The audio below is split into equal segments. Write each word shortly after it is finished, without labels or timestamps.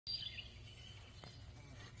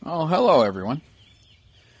Oh, hello everyone.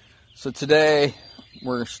 So today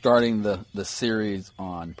we're starting the series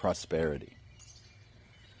on prosperity.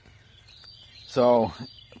 So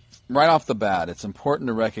right off the bat, it's important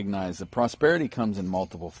to recognize that prosperity comes in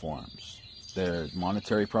multiple forms. There's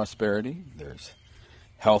monetary prosperity, there's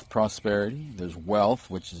health prosperity, there's wealth,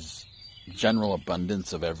 which is general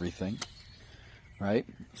abundance of everything, right?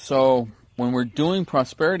 So when we're doing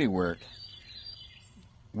prosperity work,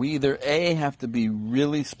 we either A, have to be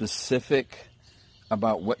really specific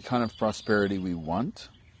about what kind of prosperity we want,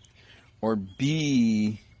 or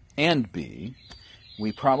B,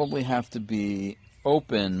 we probably have to be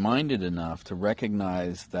open-minded enough to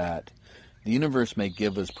recognize that the universe may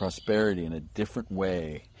give us prosperity in a different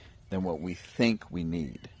way than what we think we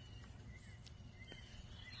need.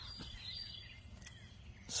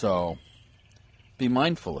 So be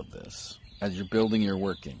mindful of this as you're building your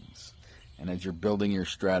workings and as you're building your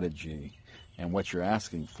strategy and what you're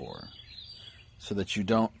asking for, so that you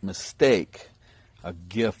don't mistake a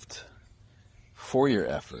gift for your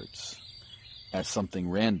efforts as something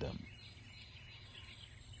random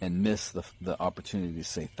and miss the opportunity to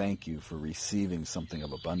say thank you for receiving something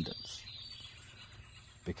of abundance.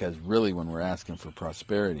 Because really, when we're asking for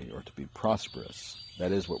prosperity or to be prosperous,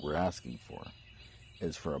 that is what we're asking for,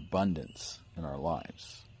 is for abundance in our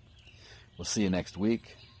lives. We'll see you next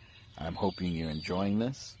week. I'm hoping you're enjoying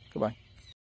this. Goodbye.